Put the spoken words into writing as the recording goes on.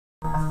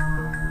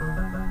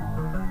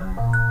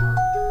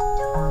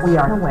We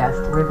are the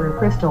West River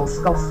crystal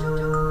skulls.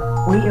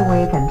 We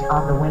awakened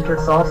on the winter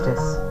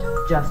solstice,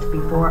 just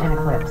before an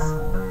eclipse,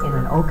 in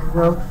an oak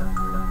grove.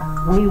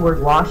 We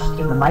were washed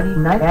in the mighty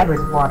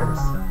Niagara's waters.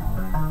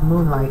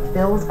 Moonlight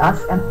fills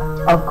us and,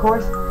 of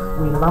course,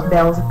 we love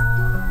bells.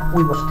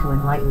 We wish to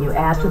enlighten you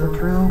as to the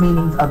true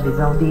meanings of the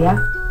Zodiac.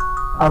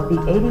 Of the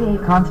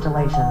 88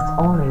 constellations,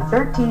 only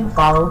 13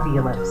 follow the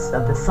ellipse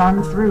of the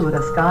sun through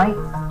the sky.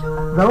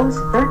 Those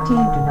 13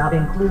 do not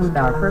include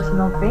our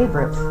personal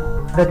favorites,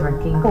 the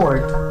Drinking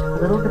Gourd,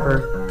 Little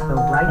Dipper, the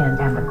Dragon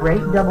and the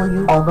Great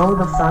W. Although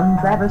the sun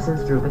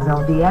traverses through the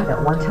Zodiac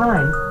at one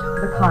time,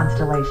 the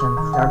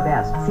constellations are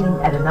best seen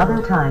at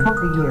another time of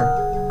the year.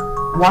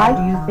 Why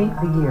do you think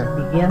the year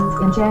begins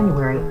in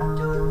January?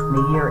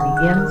 The year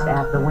begins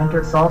at the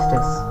winter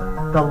solstice,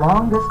 the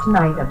longest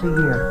night of the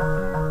year.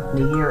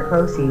 The year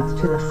proceeds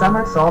to the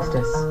summer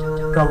solstice,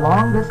 the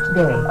longest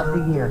day of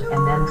the year,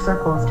 and then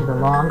circles to the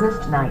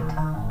longest night.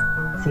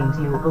 Seems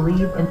you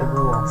believe in the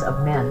rules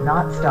of men,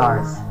 not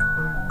stars.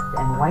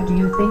 And why do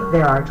you think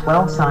there are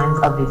 12 signs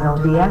of the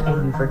Zodiac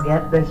and you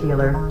forget the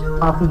healer,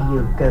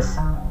 Ophiuchus?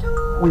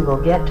 We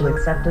will get to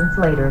acceptance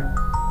later.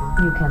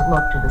 You can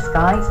look to the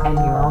skies and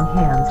your own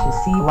hands to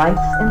see life's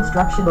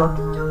instruction book,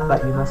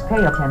 but you must pay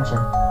attention.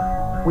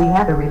 We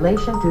have a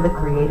relation to the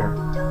Creator.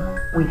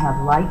 We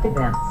have life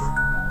events.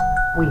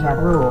 We have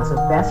rules of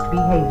best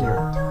behavior.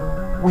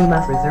 We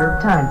must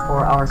reserve time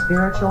for our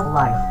spiritual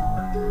life.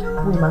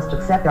 We must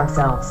accept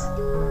ourselves.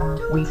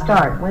 We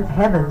start with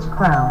Heaven's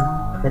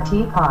crown, the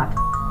teapot,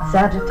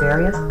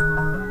 Sagittarius.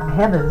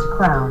 Heaven's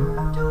crown.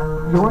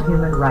 Your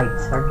human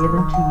rights are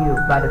given to you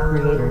by the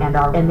Creator and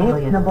are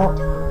inalienable.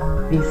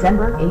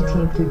 December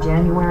 18th to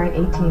January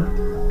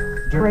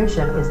 18th.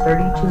 Duration is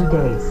 32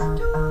 days.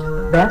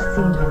 Best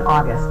seen in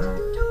August.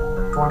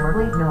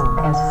 Formerly known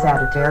as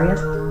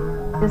Sagittarius.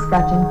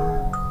 Discussion.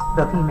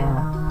 The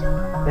female.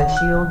 The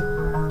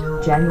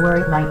shield.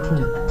 January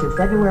 19th to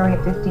February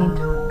 15th.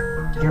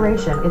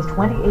 Duration is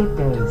 28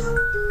 days.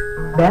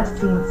 Best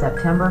seen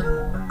September.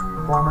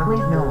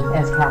 Formerly known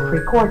as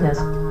Capricornus.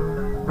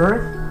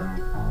 Birth.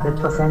 The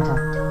placenta.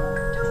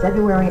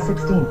 February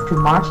 16th to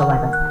March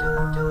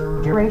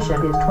 11th.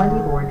 Duration is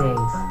 24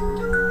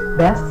 days.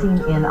 Best seen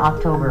in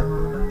October.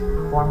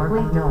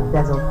 Formerly known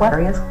as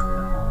Aquarius.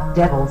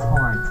 Devil's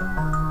horns.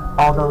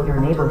 Although your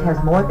neighbor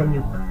has more than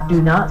you,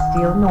 do not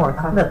steal nor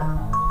covet.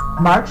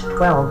 March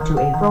 12 to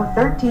April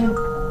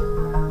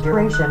 13th.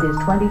 Duration is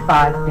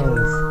 25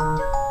 days.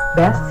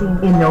 Best seen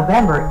in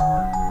November.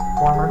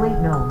 Formerly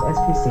known as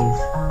Pisces.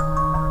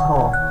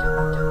 Whole.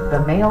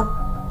 The male.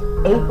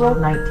 April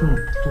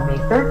 19th to May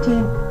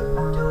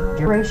 13th.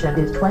 Duration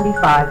is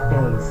 25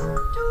 days.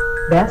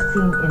 Best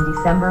seen in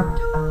December.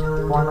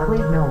 Formerly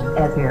known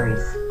as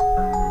Aries.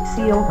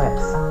 Seal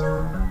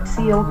lips.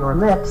 Seal your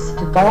lips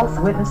to false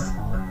witness.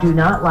 Do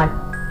not lie.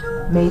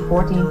 May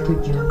 14th to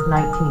June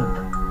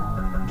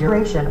 19th.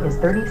 Duration is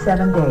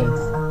 37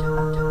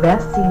 days.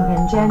 Best seen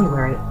in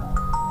January.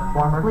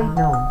 Formerly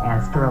known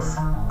as Taurus.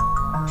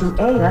 To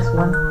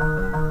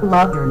AS1.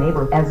 Love your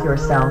neighbor as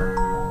yourself.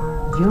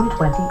 June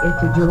 28th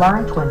to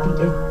July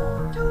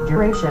 28th.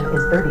 Duration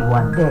is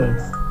 31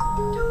 days.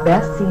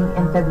 Best seen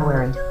in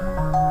February.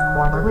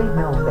 Formerly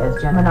known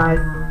as Gemini.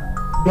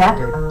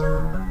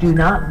 Battered. Do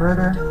not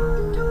murder.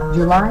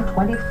 July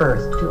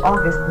 21st to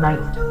August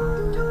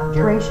 9th.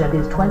 Duration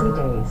is 20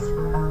 days.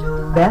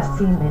 Best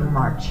seen in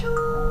March.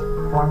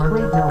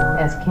 Formerly known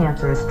as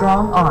Cancer's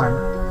strong arm.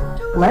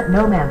 Let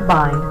no man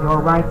bind your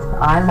rights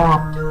by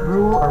law,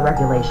 rule or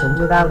regulation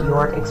without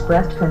your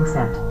expressed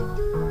consent.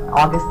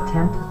 August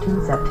 10th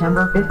to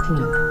September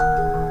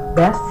 15th.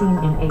 Best seen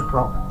in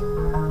April.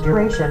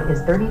 Duration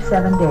is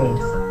 37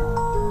 days.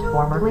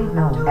 Formerly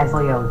known as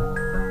Leo.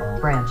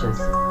 Branches.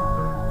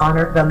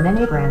 Honor the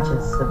many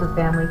branches of the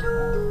family.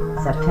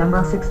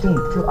 September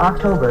 16th to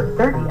October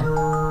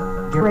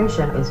 30th.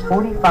 Duration is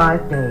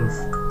 45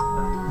 days.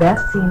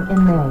 Best seen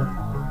in May.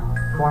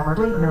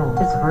 Formerly known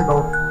as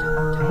Virgo.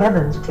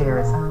 Heaven's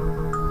chairs.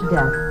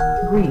 Death,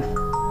 grief,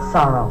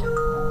 sorrow.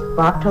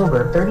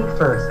 October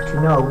 31st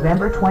to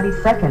November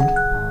 22nd.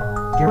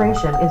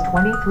 Duration is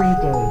 23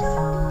 days.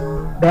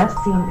 Best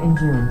seen in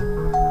June.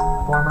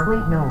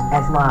 Formerly known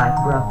as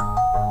Libra.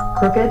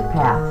 Crooked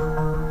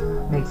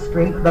path. Make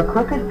straight the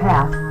crooked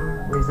path.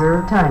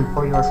 Reserve time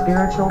for your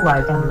spiritual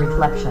life and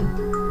reflection.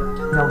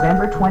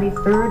 November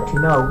 23rd to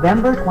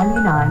November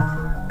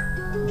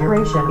 29th.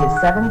 Duration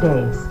is 7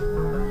 days.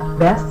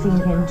 Best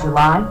seen in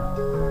July.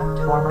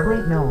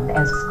 Formerly known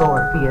as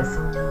Scorpius.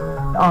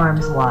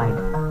 Arms wide.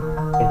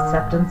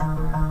 Acceptance.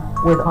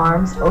 With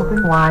arms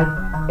open wide,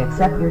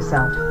 accept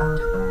yourself.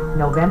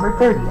 November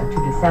 30th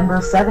to December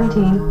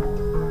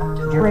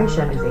 17th.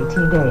 Duration is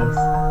 18 days.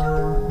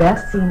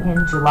 Best seen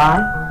in July.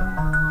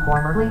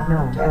 Formerly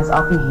known as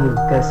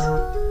Ophiuchus.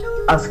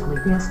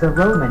 Asclepius the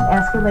Roman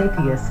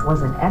Aesculapius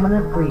was an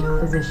eminent Greek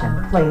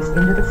physician placed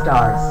into the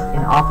stars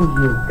in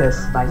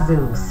Ophiuchus by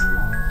Zeus.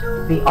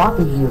 The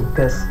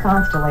Ophiuchus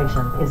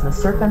constellation is the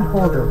serpent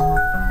holder.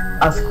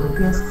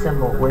 Asclepius'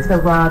 symbol was the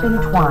rod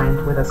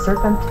entwined with a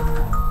serpent.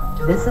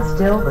 This is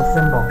still the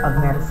symbol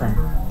of medicine.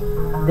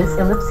 This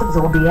ellipse of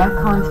zodiac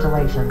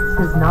constellations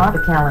is not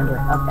a calendar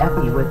of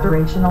epi with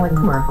durational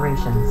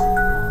enumerations.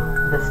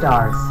 The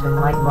stars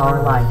enlighten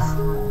our lives.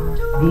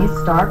 These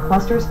star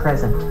clusters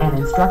present an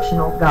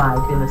instructional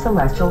guide in the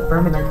celestial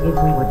firmament if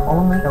we would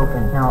only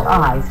open our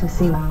eyes to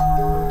see.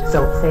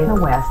 So say the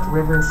West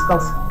River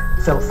skulls,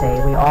 so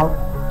say we all.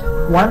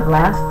 One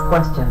last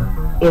question: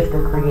 if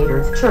the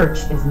Creator's church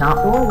is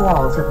not 4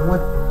 walls of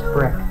wood,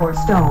 brick or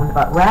stone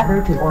but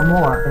rather 2 or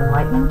more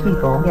enlightened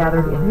people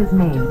gathered in his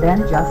name,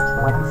 then just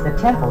what is the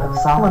Temple of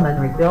Solomon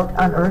rebuilt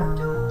on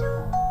earth?